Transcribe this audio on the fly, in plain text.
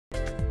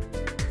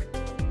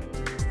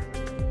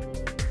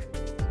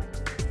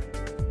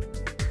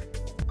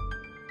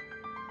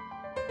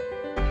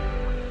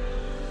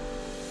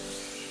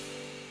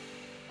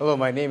Hello,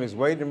 my name is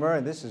Wade Demur,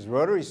 and this is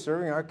Rotary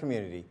Serving Our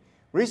Community.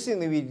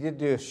 Recently, we did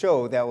a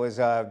show that was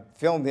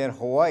filmed in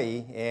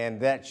Hawaii, and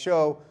that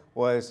show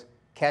was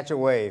Catch a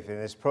Wave.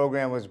 And this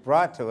program was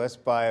brought to us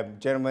by a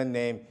gentleman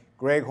named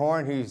Greg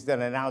Horn, who's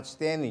done an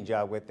outstanding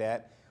job with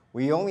that.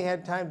 We only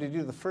had time to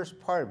do the first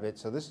part of it,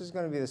 so this is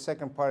going to be the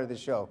second part of the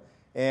show.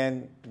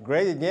 And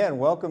Greg, again,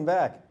 welcome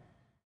back.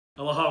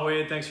 Aloha,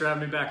 Wade. Thanks for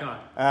having me back on.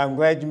 I'm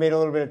glad you made a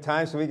little bit of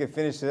time so we could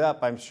finish it up.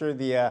 I'm sure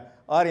the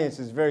audience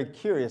is very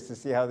curious to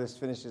see how this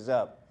finishes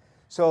up.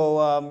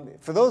 So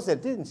for those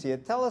that didn't see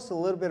it, tell us a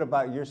little bit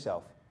about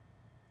yourself.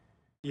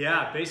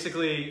 Yeah,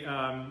 basically,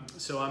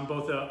 so I'm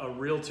both a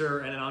realtor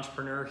and an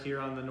entrepreneur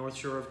here on the North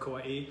Shore of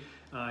Kauai.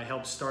 I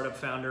help startup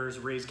founders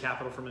raise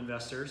capital from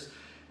investors.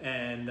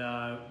 And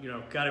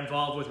got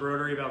involved with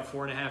Rotary about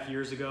 4.5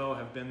 years ago.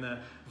 Have been the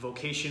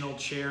vocational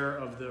chair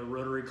of the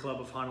Rotary Club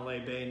of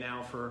Hanalei Bay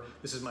now for,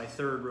 this is my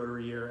third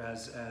Rotary year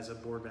as a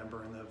board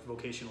member and the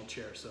vocational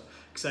chair. So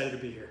excited to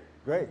be here.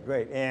 Great,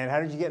 great. And how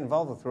did you get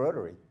involved with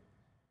Rotary?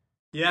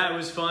 Yeah, it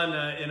was fun.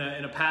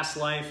 In a past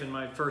life, in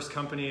my first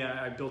company,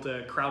 I built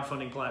a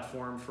crowdfunding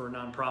platform for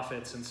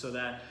nonprofits, and so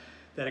that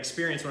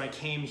experience when I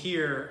came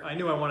here, I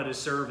knew I wanted to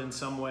serve in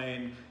some way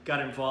and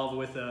got involved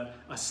with a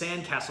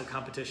sandcastle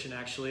competition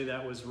actually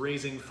that was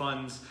raising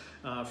funds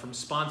from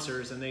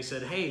sponsors, and they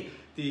said, hey,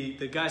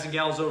 the guys and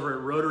gals over at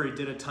Rotary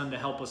did a ton to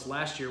help us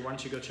last year, why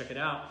don't you go check it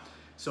out?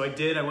 So I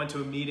did. I went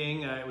to a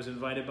meeting. I was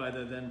invited by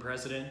the then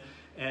president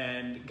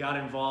and got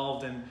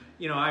involved, and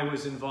I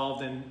was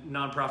involved in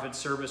nonprofit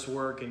service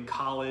work in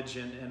college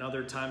and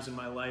other times in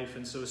my life,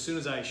 and so as soon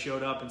as I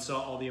showed up and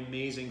saw all the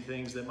amazing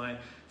things that my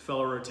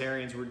fellow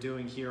Rotarians were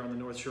doing here on the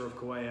North Shore of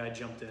Kauai, I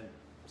jumped in.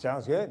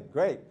 Sounds good.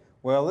 Great.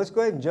 Well, let's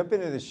go ahead and jump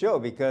into the show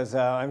because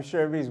I'm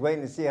sure everybody's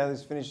waiting to see how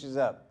this finishes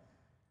up.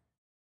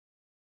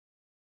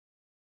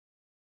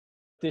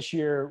 This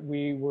year,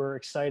 we were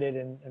excited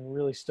and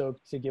really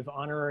stoked to give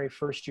honorary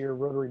first-year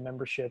Rotary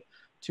membership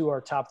to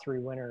our top 3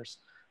 winners.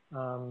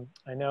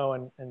 I know,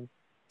 and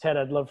Ted,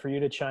 I'd love for you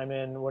to chime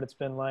in what it's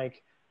been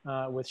like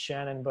with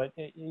Shannon, but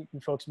you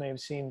folks may have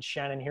seen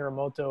Shannon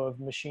Hiramoto of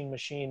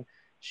Machine.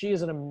 She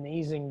is an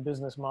amazing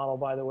business model,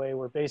 by the way,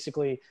 where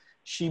basically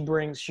she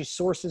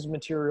sources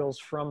materials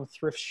from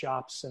thrift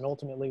shops and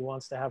ultimately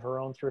wants to have her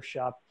own thrift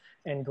shop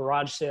and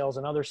garage sales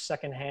and other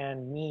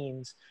secondhand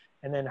means.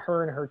 And then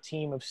her and her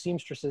team of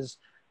seamstresses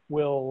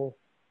will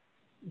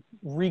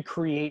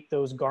recreate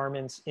those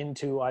garments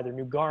into either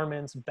new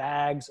garments,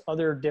 bags,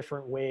 other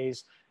different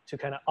ways to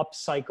kind of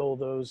upcycle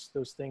those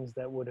things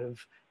that would have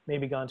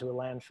maybe gone to a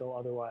landfill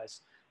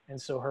otherwise. And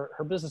so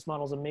her business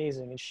model is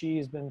amazing, and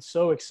she's been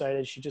so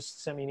excited. She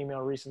just sent me an email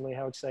recently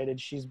how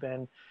excited she's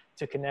been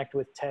to connect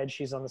with Ted.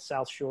 She's on the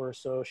South Shore,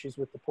 so she's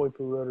with the Poipu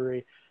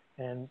Rotary.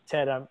 And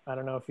Ted, I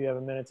don't know if you have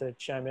a minute to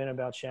chime in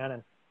about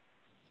Shannon.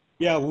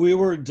 Yeah, we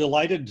were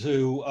delighted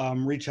to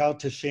reach out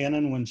to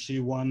Shannon when she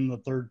won the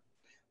 3rd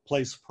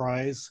place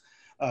prize.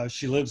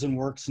 She lives and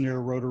works near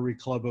Rotary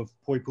Club of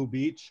Poipu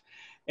Beach.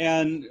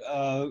 And,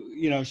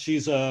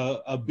 she's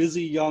a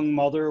busy young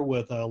mother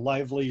with a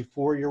lively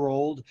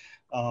 4-year-old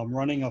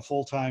running a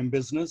full-time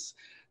business.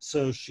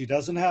 So she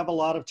doesn't have a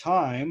lot of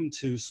time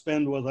to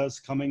spend with us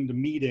coming to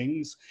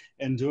meetings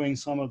and doing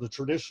some of the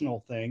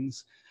traditional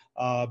things.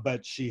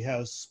 But she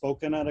has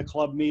spoken at a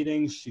club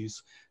meeting.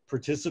 She's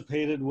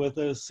participated with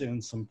us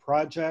in some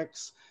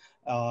projects.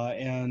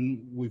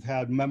 And we've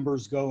had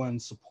members go and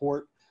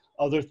support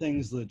other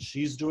things that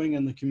she's doing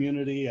in the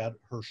community at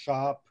her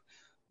shop,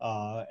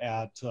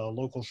 at a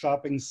local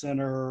shopping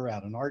center,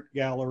 at an art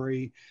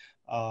gallery.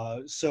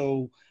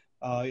 So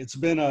it's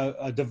been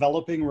a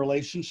developing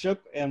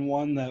relationship, and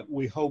one that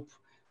we hope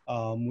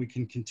we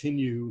can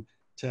continue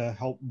to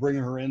help bring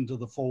her into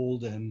the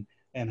fold and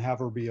have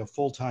her be a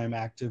full-time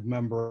active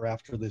member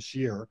after this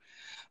year.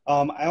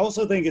 I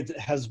also think it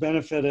has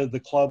benefited the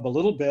club a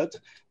little bit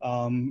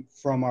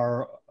from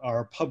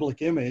our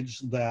public image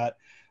that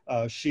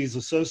she's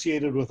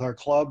associated with our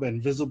club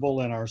and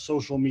visible in our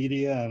social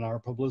media and our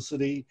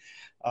publicity.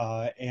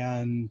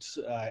 And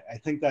I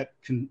think that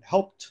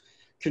helped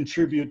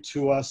contribute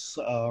to us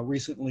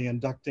recently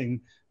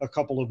inducting a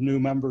couple of new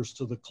members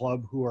to the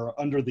club who are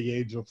under the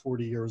age of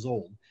 40 years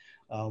old,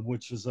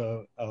 which is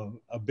a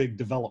big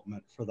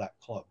development for that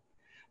club.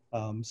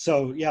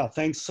 So yeah,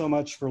 thanks so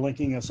much for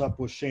linking us up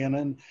with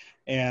Shannon,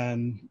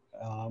 and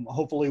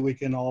hopefully we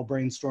can all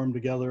brainstorm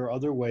together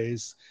other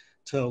ways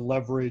to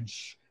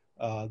leverage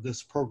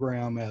this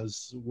program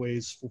as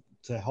ways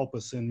to help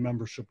us in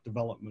membership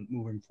development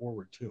moving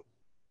forward too.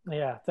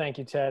 Yeah, thank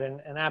you, Ted.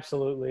 And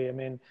absolutely. I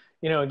mean,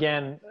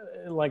 again,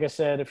 like I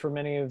said, for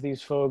many of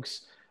these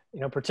folks,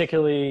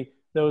 particularly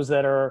those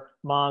that are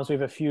moms, we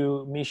have a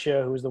few.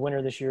 Misha, who's the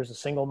winner this year, is a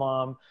single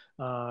mom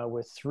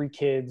with 3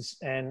 kids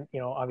and,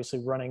 obviously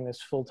running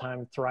this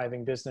full-time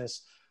thriving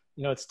business.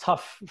 It's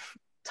tough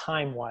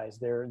time-wise.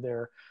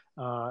 They're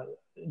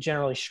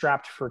generally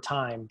strapped for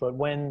time, but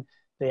when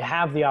they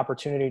have the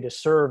opportunity to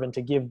serve and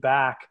to give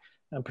back,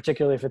 and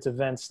particularly if it's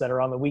events that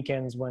are on the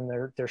weekends when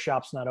their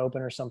shop's not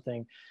open or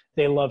something,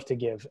 they love to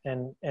give.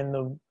 And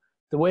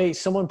the way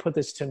someone put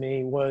this to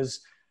me was,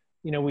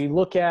 we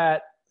look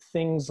at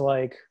things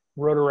like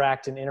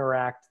Rotaract and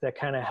Interact that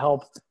kind of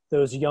help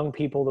those young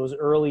people, those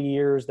early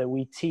years that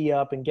we tee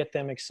up and get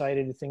them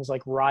excited. Things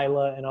like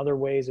RILA and other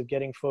ways of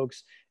getting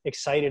folks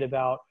excited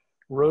about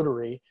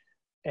Rotary.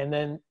 And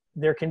then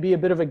there can be a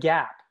bit of a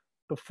gap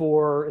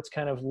before it's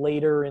kind of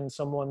later in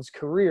someone's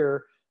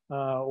career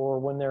or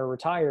when they're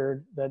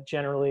retired, that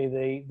generally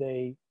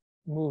they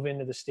move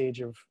into the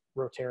stage of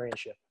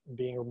Rotarianship and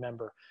being a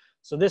member.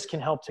 So this can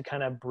help to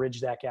kind of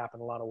bridge that gap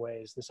in a lot of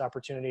ways. This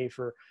opportunity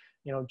for,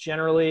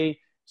 generally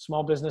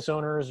small business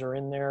owners are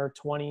in their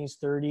 20s,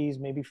 30s,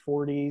 maybe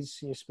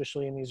 40s,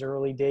 especially in these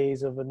early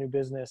days of a new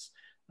business.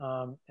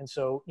 And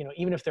so,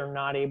 even if they're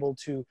not able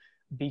to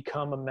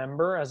become a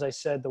member, as I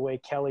said, the way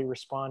Kelly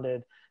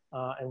responded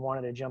and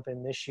wanted to jump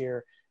in this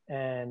year,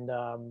 and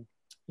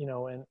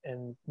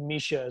and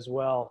Misha as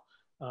well,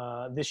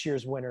 this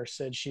year's winner,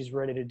 said she's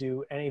ready to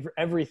do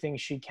everything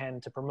she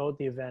can to promote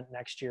the event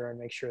next year and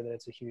make sure that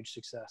it's a huge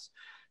success.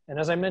 And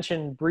as I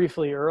mentioned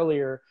briefly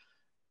earlier,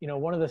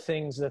 one of the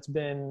things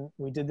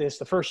we did this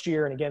the first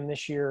year and again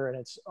this year, and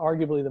it's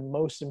arguably the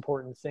most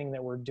important thing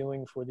that we're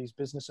doing for these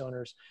business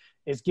owners,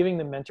 is giving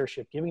them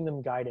mentorship, giving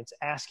them guidance,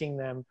 asking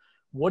them,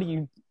 what do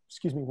you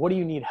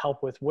need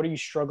help with? What are you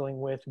struggling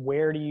with?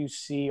 Where do you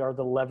see are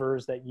the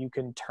levers that you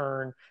can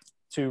turn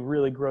to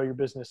really grow your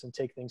business and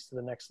take things to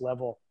the next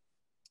level?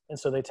 And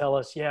so they tell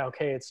us, yeah,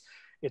 okay, it's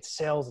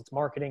sales, it's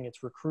marketing,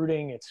 it's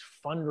recruiting, it's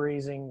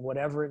fundraising,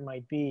 whatever it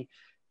might be.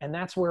 And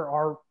that's where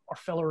our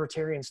fellow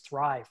Rotarians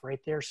thrive, right?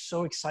 They're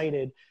so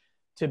excited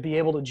to be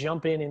able to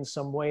jump in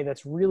some way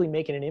that's really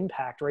making an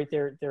impact, right?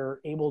 They're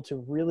able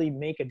to really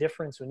make a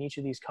difference in each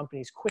of these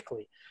companies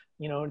quickly.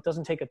 It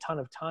doesn't take a ton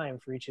of time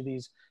for each of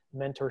these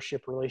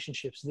mentorship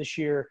relationships. This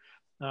year,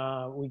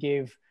 we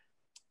gave,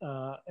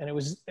 and it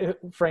was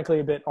frankly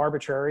a bit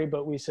arbitrary,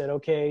 but we said,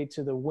 okay,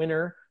 to the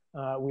winner,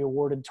 we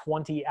awarded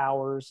 20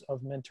 hours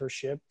of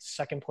mentorship,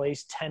 second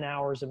place, 10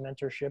 hours of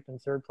mentorship,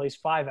 and third place,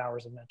 5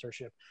 hours of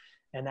mentorship.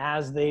 And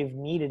as they've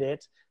needed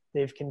it,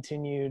 they've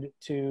continued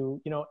to,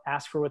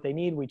 ask for what they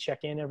need. We check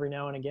in every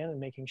now and again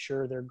and making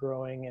sure they're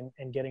growing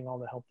and getting all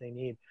the help they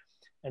need.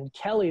 And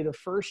Kelly, the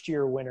first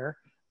year winner,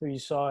 who you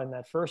saw in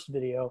that first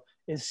video,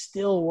 is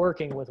still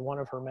working with one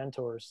of her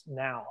mentors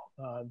now.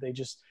 They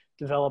just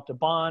developed a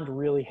bond,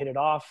 really hit it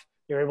off.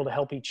 They're able to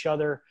help each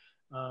other.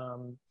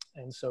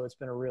 And so it's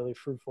been a really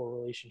fruitful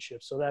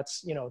relationship. So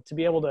that's, to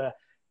be able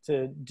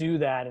to do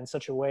that in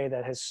such a way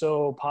that has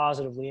so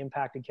positively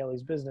impacted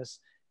Kelly's business,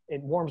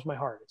 it warms my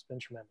heart. It's been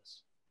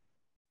tremendous.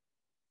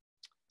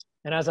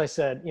 And as I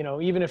said,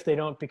 even if they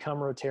don't become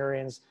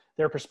Rotarians,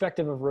 their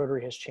perspective of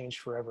Rotary has changed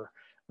forever.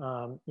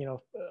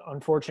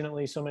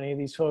 Unfortunately, so many of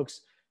these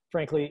folks,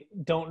 frankly,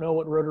 don't know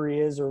what Rotary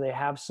is, or they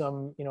have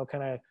some,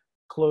 kind of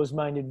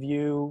closed-minded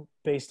view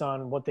based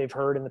on what they've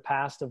heard in the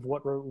past of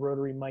what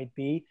Rotary might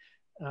be.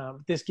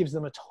 This gives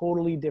them a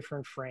totally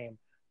different frame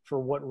for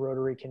what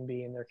Rotary can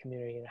be in their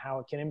community and how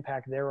it can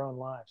impact their own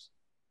lives.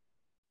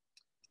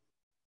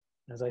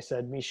 As I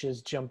said,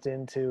 Misha's jumped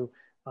in to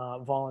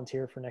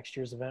volunteer for next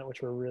year's event,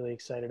 which we're really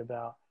excited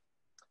about.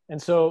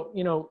 And so,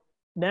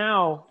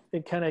 now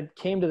it kind of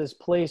came to this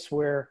place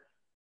where,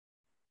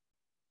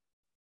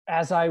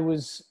 as I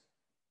was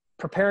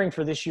preparing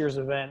for this year's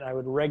event, I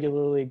would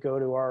regularly go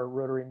to our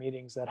Rotary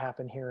meetings that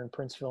happen here in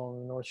Princeville on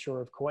the North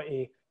Shore of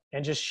Kauai,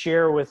 and just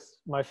share with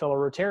my fellow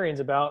Rotarians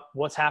about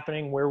what's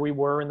happening, where we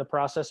were in the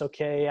process.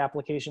 Okay,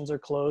 applications are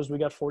closed. We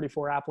got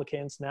 44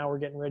 applicants. Now we're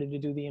getting ready to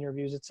do the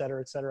interviews, et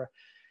cetera, et cetera.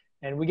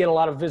 And we get a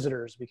lot of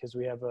visitors because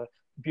we have a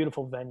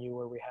beautiful venue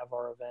where we have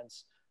our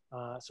events.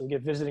 So we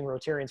get visiting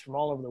Rotarians from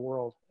all over the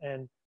world.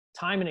 And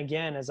time and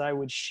again, as I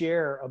would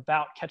share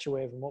about Catch a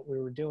Wave and what we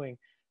were doing,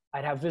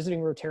 I'd have visiting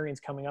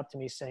Rotarians coming up to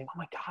me saying, oh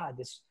my God,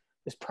 this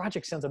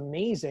project sounds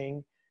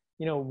amazing.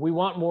 We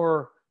want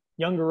more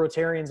younger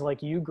Rotarians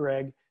like you,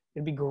 Greg.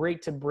 It'd be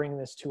great to bring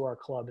this to our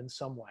club in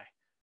some way.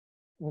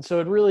 And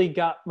so it really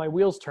got my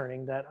wheels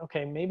turning that,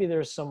 okay, maybe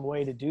there's some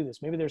way to do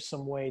this. Maybe there's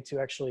some way to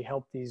actually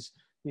help these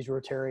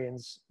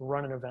Rotarians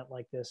run an event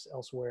like this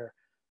elsewhere.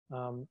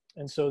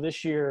 And so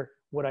this year,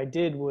 what I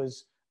did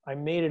was I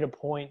made it a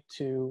point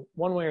to,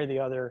 one way or the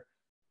other,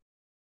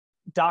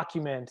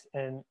 document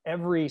and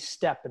every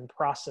step and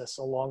process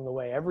along the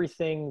way,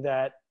 everything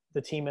that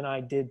the team and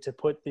I did to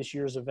put this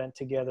year's event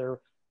together.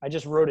 I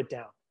just wrote it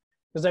down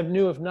because I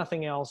knew if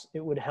nothing else,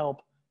 it would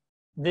help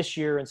this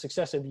year and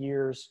successive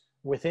years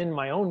within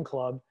my own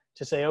club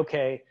to say,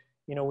 okay,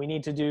 we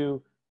need to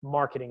do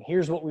marketing.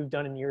 Here's what we've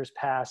done in years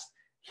past.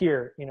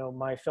 Here,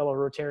 my fellow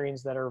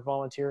Rotarians that are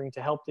volunteering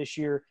to help this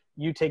year,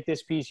 you take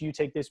this piece, you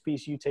take this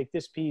piece, you take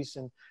this piece,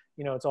 and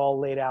it's all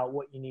laid out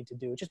what you need to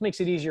do. It just makes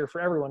it easier for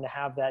everyone to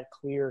have that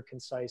clear,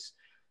 concise,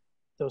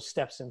 those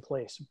steps in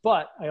place.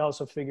 But I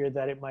also figured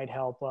that it might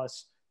help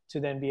us to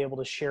then be able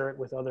to share it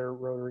with other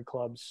Rotary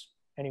clubs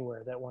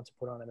anywhere that want to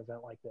put on an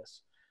event like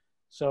this.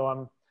 So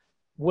I'm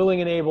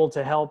willing and able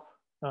to help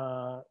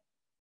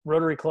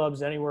Rotary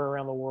clubs anywhere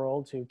around the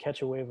world to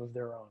catch a wave of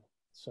their own.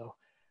 So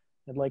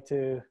I'd like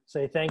to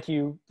say thank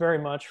you very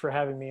much for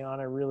having me on.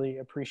 I really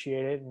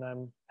appreciate it, and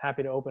I'm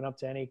happy to open up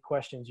to any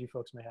questions you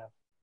folks may have.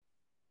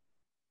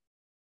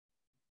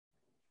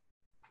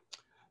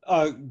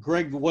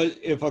 Greg, what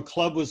if a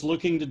club was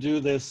looking to do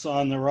this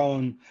on their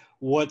own?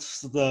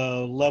 What's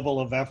the level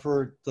of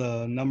effort,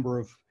 the number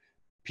of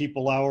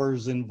people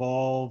hours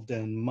involved,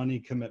 and money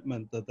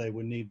commitment that they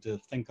would need to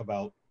think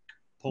about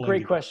pulling Great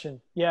together?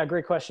 question. Yeah,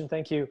 great question.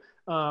 Thank you.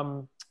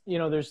 You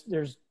know,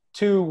 there's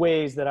two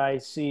ways that I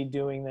see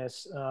doing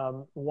this.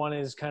 One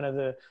is kind of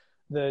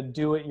the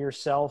do it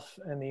yourself,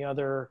 and the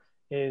other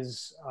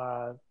is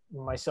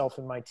myself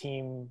and my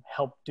team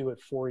help do it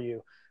for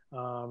you.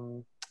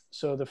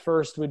 So the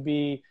first would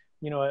be,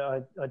 you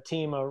know, a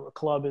team, a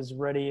club is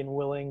ready and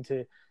willing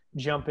to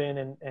jump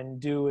in and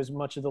do as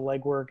much of the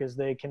legwork as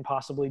they can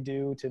possibly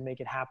do to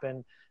make it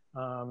happen.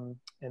 And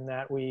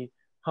that we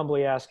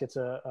humbly ask, it's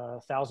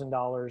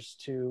 $1,000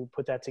 to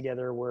put that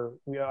together, where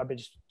I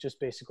just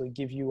basically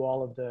give you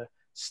all of the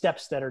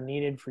steps that are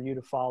needed for you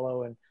to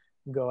follow and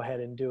go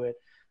ahead and do it.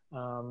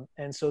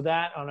 And so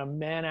that on a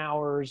man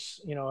hours,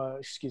 you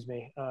know,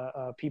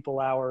 people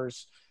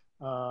hours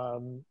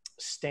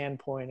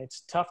standpoint,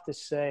 it's tough to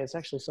say. It's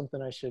actually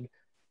something I should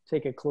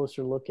take a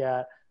closer look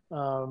at.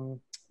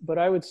 But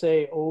I would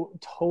say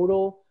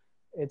total,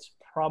 it's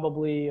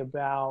probably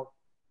about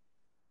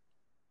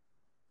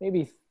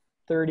maybe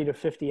 30 to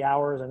 50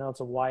 hours. I know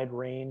it's a wide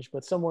range,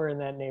 but somewhere in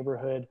that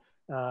neighborhood,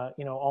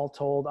 you know, all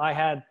told. I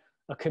had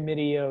a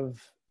committee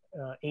of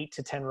 8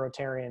 to 10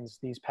 Rotarians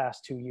these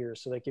past 2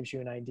 years. So that gives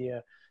you an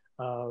idea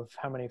of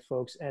how many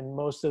folks, and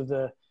most of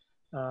the,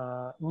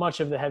 much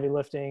of the heavy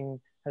lifting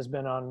has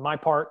been on my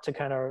part to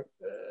kind of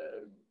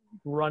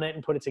run it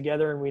and put it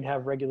together. And we'd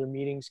have regular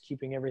meetings,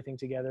 keeping everything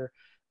together.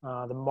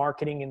 The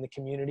marketing in the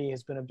community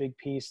has been a big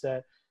piece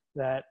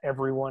that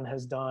everyone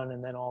has done,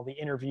 and then all the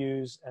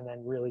interviews, and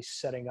then really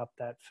setting up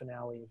that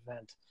finale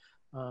event.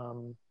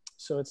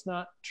 So it's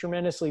not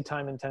tremendously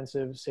time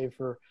intensive, save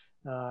for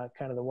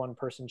kind of the one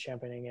person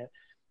championing it.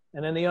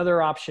 And then the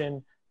other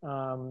option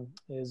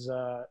is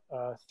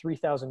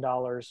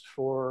 $3,000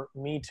 for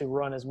me to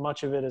run as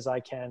much of it as I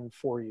can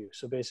for you.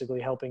 So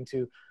basically helping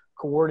to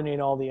coordinate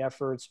all the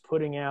efforts,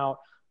 putting out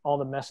all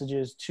the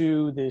messages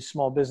to the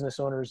small business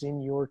owners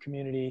in your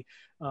community,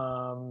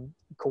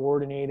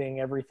 coordinating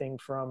everything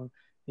from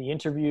the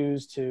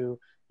interviews to,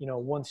 you know,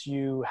 once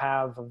you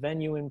have a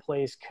venue in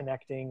place,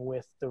 connecting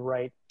with the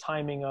right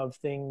timing of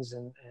things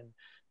and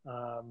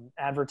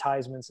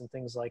advertisements and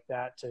things like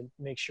that to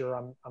make sure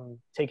I'm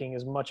taking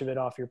as much of it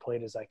off your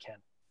plate as I can.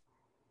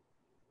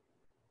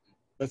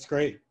 That's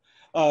great.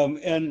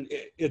 And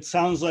it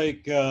sounds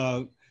like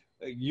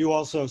you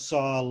also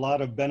saw a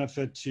lot of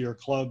benefit to your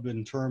club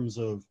in terms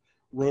of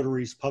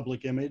Rotary's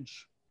public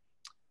image.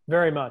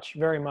 Very much,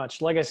 very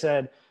much. Like I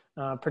said,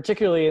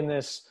 particularly in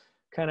this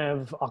kind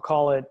of, I'll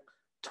call it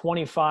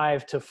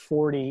 25 to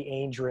 40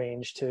 age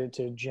range to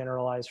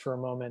generalize for a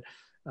moment.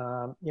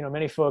 You know,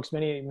 many folks,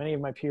 many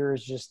of my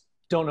peers just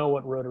don't know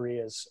what Rotary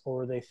is,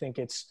 or they think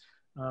it's,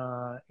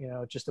 you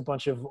know, just a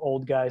bunch of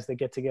old guys that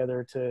get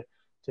together to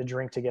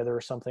drink together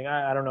or something.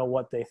 I don't know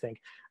what they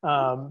think.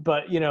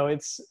 But, you know,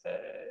 it's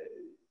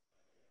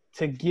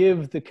to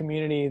give the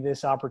community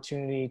this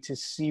opportunity to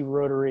see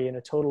Rotary in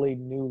a totally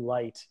new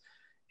light,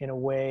 in a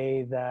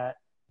way that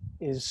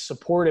is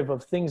supportive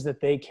of things that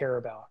they care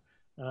about.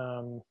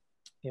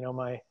 You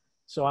know,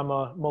 so I'm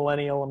a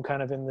millennial. I'm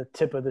kind of in the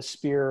tip of the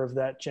spear of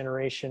that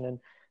generation. And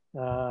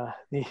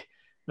the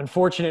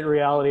unfortunate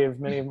reality of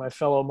many of my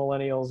fellow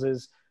millennials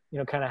is, you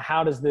know, kind of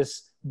how does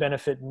this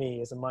benefit me,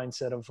 is a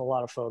mindset of a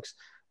lot of folks.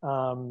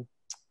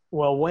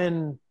 Well,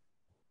 when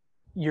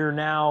you're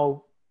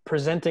now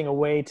presenting a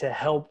way to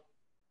help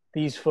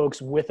these folks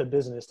with a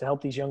business, to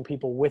help these young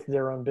people with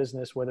their own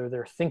business, whether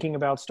they're thinking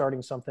about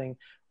starting something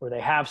or they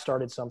have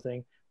started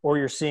something, or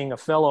you're seeing a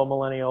fellow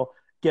millennial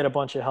get a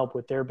bunch of help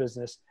with their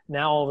business,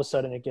 now all of a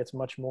sudden it gets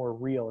much more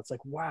real. It's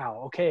like,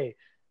 wow, okay,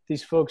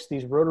 these folks,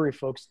 these Rotary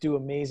folks do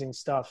amazing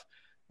stuff.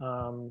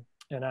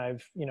 And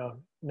I've, you know,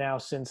 now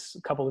since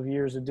a couple of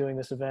years of doing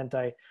this event,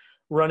 I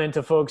run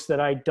into folks that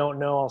I don't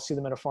know. I'll see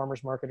them at a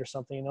farmer's market or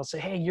something, and they'll say,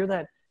 hey, you're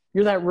that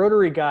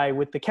Rotary guy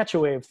with the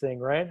catch-a-wave thing,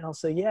 right? And I'll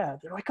say, yeah.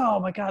 They're like, oh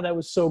my God, that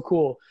was so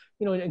cool.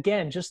 You know,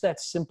 again, just that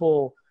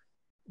simple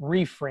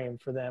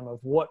reframe for them of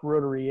what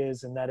Rotary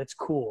is and that it's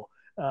cool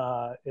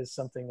is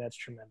something that's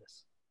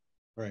tremendous.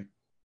 Right.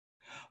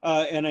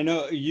 And I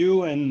know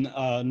you and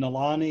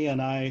Nalani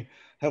and I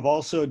have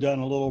also done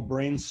a little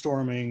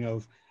brainstorming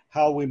of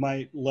how we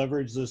might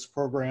leverage this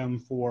program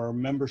for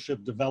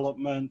membership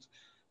development.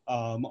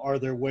 Are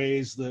there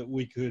ways that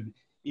we could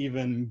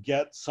even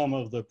get some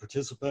of the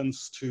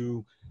participants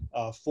to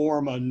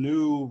form a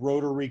new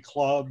Rotary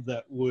club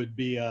that would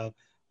be a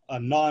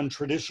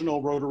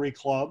non-traditional Rotary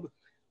club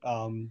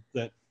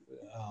that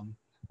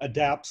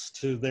adapts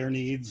to their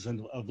needs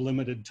and of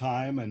limited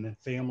time and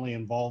family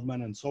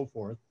involvement and so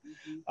forth.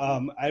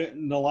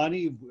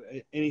 Nalani,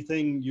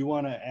 anything you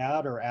want to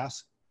add or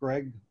ask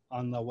Greg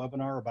on the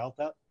webinar about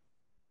that?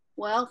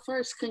 Well,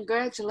 first,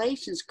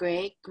 congratulations,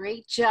 Greg.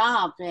 Great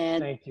job,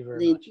 and Thank you very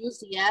the much.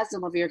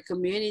 enthusiasm of your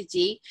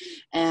community.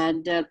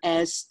 And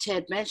as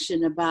Ted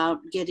mentioned about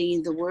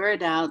getting the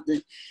word out,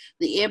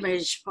 the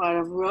image part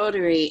of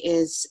Rotary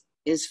is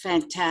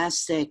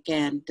fantastic.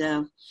 And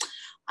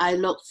I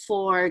look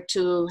forward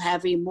to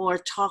having more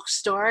talk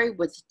story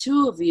with the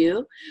two of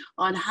you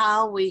on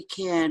how we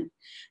can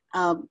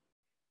um,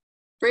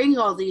 bring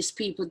all these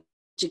people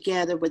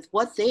together with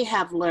what they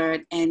have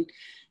learned and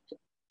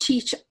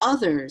teach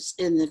others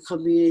in the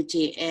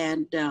community.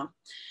 And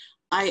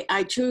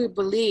I truly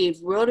believe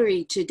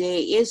Rotary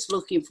today is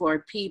looking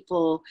for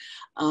people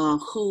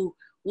who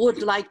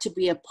would like to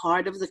be a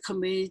part of the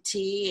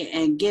community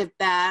and give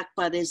back,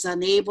 but is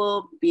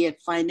unable, be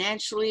it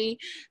financially,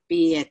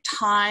 be it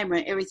time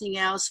or everything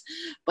else.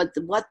 But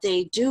what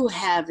they do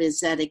have is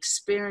that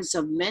experience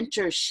of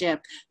mentorship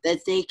that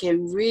they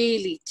can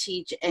really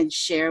teach and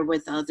share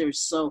with others.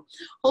 So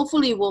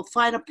hopefully we'll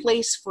find a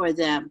place for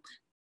them.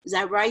 Is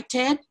that right,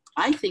 Ted?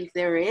 I think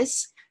there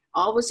is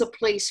always a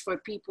place for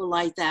people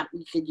like that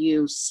we could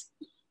use.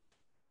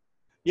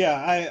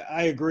 Yeah,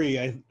 I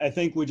agree. I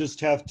think we just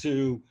have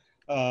to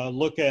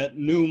look at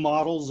new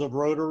models of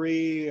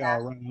Rotary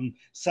around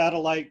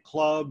satellite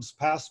clubs,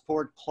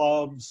 passport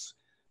clubs,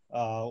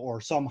 or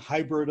some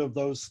hybrid of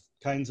those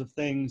kinds of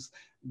things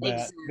that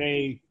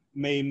Exactly.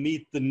 may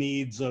meet the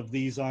needs of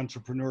these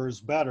entrepreneurs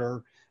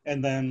better,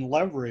 and then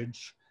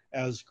leverage,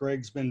 as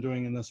Greg's been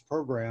doing in this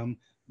program,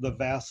 the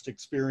vast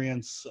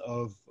experience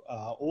of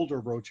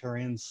older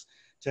Rotarians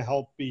to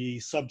help be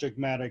subject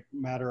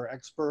matter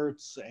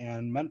experts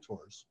and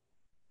mentors.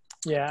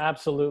 Yeah,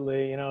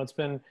 absolutely. You know, it's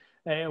been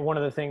one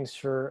of the things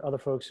for other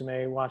folks who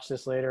may watch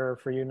this later, or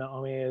for you,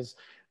 Naomi, is,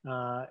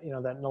 you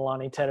know, that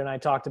Nalani, Ted, and I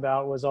talked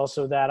about was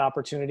also that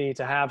opportunity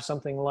to have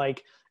something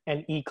like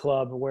an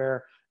e-club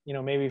where, you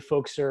know, maybe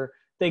folks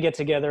they get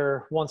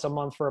together once a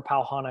month for a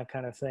Pauhana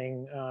kind of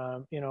thing,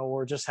 you know,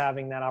 or just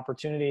having that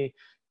opportunity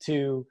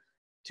to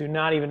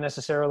not even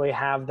necessarily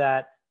have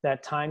that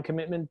time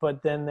commitment,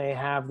 but then they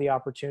have the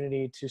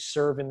opportunity to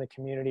serve in the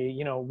community.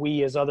 You know,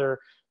 we as other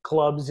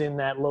clubs in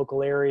that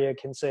local area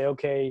can say,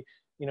 okay,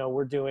 you know,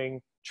 we're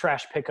doing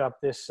trash pickup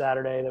this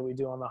Saturday that we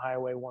do on the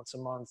highway once a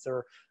month,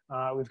 or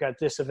we've got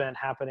this event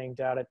happening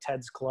down at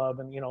Ted's club,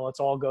 and, you know, let's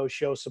all go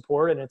show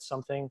support. And it's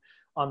something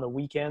on the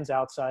weekends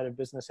outside of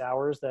business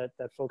hours that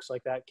folks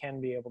like that can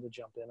be able to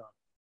jump in on.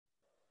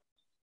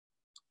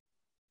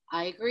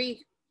 I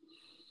agree.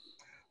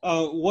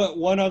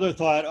 One other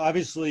thought,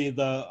 obviously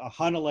the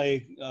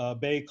Hanalei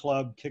Bay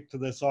Club kicked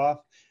this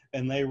off,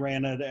 and they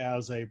ran it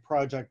as a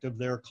project of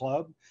their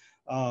club.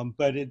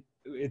 But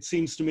it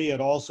seems to me it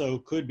also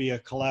could be a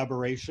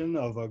collaboration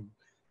of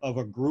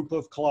a group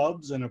of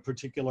clubs in a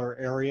particular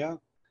area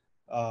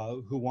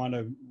who want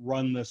to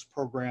run this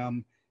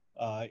program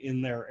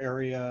in their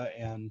area,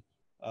 and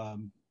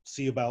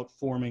see about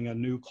forming a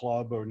new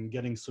club or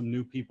getting some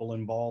new people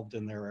involved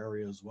in their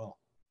area as well.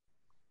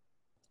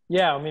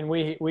 Yeah, I mean,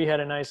 we had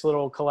a nice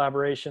little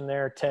collaboration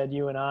there, Ted,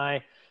 you and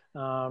I,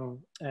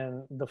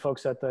 and the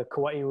folks at the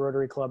Kauai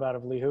Rotary Club out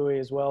of Lihue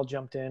as well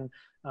jumped in,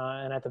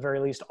 and at the very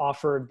least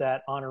offered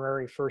that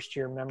honorary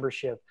first-year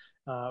membership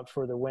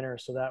for the winner.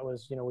 So that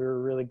was, you know, we were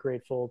really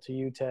grateful to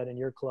you, Ted, and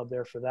your club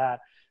there for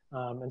that.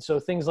 And so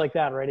things like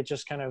that, right? It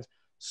just kind of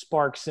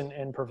sparks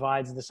and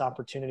provides this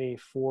opportunity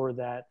for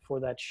that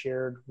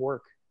shared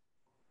work.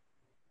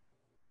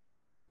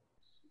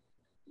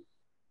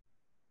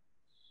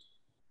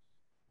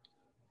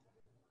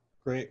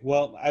 Great.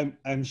 Well,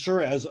 I'm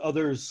sure as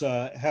others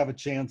have a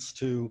chance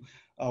to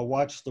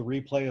watch the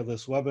replay of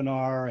this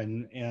webinar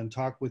and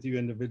talk with you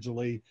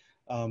individually,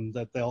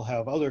 that they'll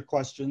have other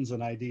questions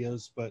and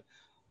ideas. But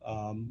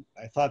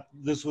I thought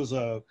this was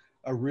a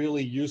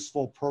really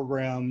useful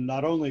program,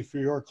 not only for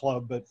your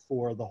club, but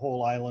for the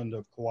whole island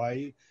of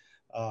Kauai.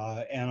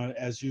 And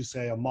as you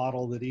say, a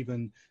model that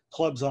even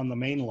clubs on the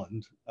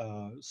mainland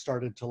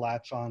started to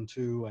latch on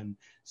to and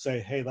say,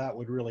 hey, that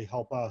would really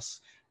help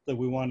us. That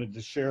we wanted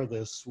to share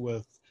this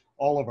with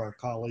all of our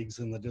colleagues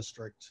in the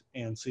district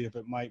and see if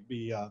it might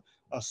be a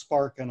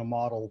spark and a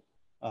model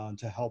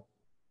to help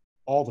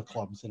all the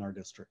clubs in our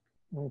district.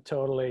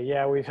 Totally.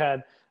 Yeah,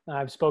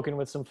 I've spoken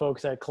with some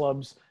folks at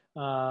clubs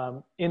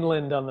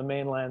inland on the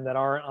mainland that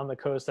aren't on the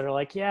coast that are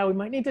like, yeah, we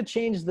might need to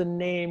change the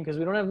name because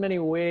we don't have many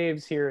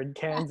waves here in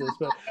Kansas,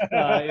 but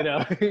you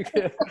know,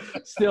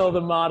 still the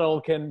model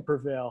can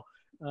prevail.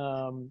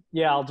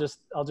 Yeah, I'll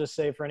just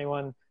say for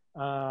anyone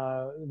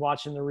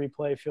watching the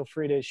replay, feel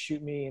free to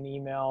shoot me an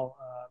email.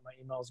 My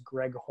email is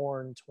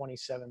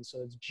greghorn27,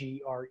 so it's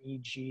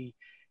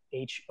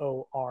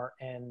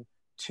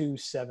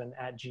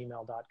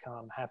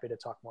GREGHORN27@gmail.com. Happy to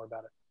talk more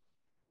about it.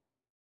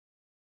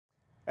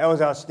 That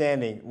was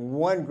outstanding.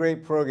 One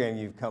great program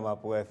you've come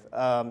up with.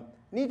 I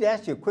need to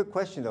ask you a quick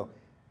question though.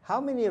 How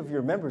many of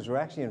your members were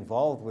actually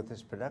involved with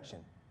this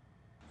production?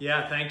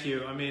 Yeah, thank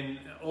you. I mean,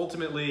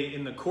 ultimately,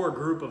 in the core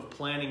group of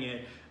planning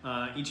it,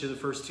 Each of the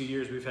first 2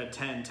 years we've had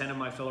 10 of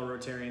my fellow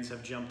Rotarians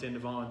have jumped in to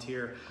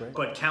volunteer. Great.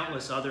 But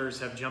countless others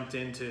have jumped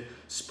in to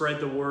spread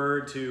the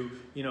word, to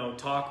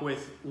talk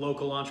with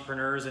local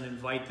entrepreneurs and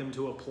invite them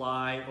to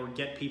apply, or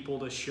get people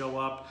to show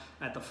up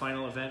at the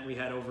final event. We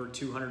had over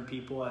 200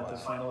 people at the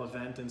final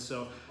event, and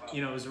so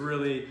it was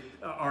really,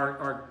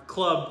 our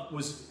club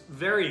was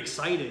very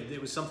excited.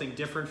 It was something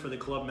different for the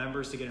club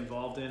members to get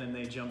involved in, and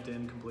they jumped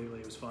in completely.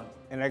 It was fun.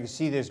 And I can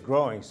see this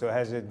growing. So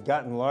has it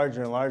gotten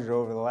larger and larger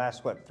over the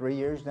last, what, 3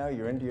 years now?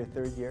 You're into your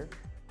third year?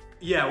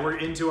 Yeah, we're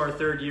into our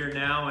third year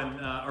now,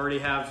 and already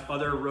have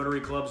other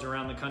Rotary clubs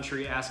around the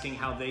country asking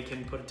how they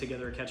can put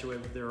together a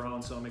catch-a-wave of their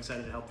own, so I'm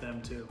excited to help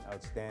them too.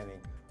 Outstanding.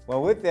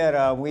 Well, with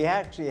that, we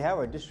actually have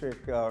a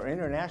district or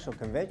international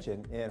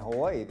convention in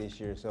Hawaii this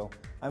year, so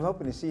I'm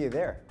hoping to see you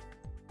there.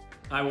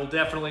 I will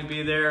definitely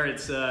be there.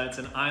 It's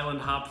an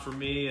island hop for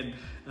me, and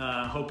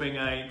hoping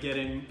I get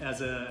in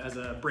as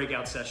a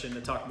breakout session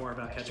to talk more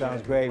about catch-a-wave.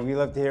 Sounds great. We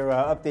love to hear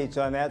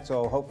updates on that,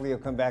 so hopefully you'll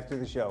come back to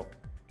the show.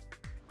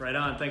 Right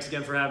on. Thanks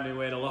again for having me,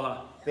 Wade.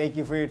 Aloha. Thank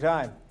you for your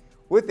time.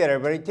 With that,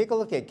 everybody, take a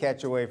look at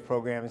Catch-A-Wave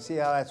program and see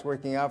how that's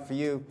working out for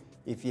you.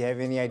 If you have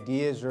any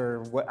ideas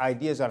or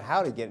ideas on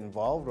how to get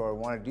involved or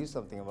want to do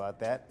something about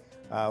that,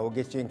 we'll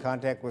get you in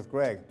contact with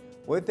Greg.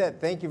 With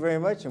that, thank you very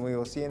much, and we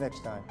will see you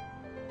next time.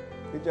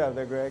 Good job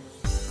there, Greg.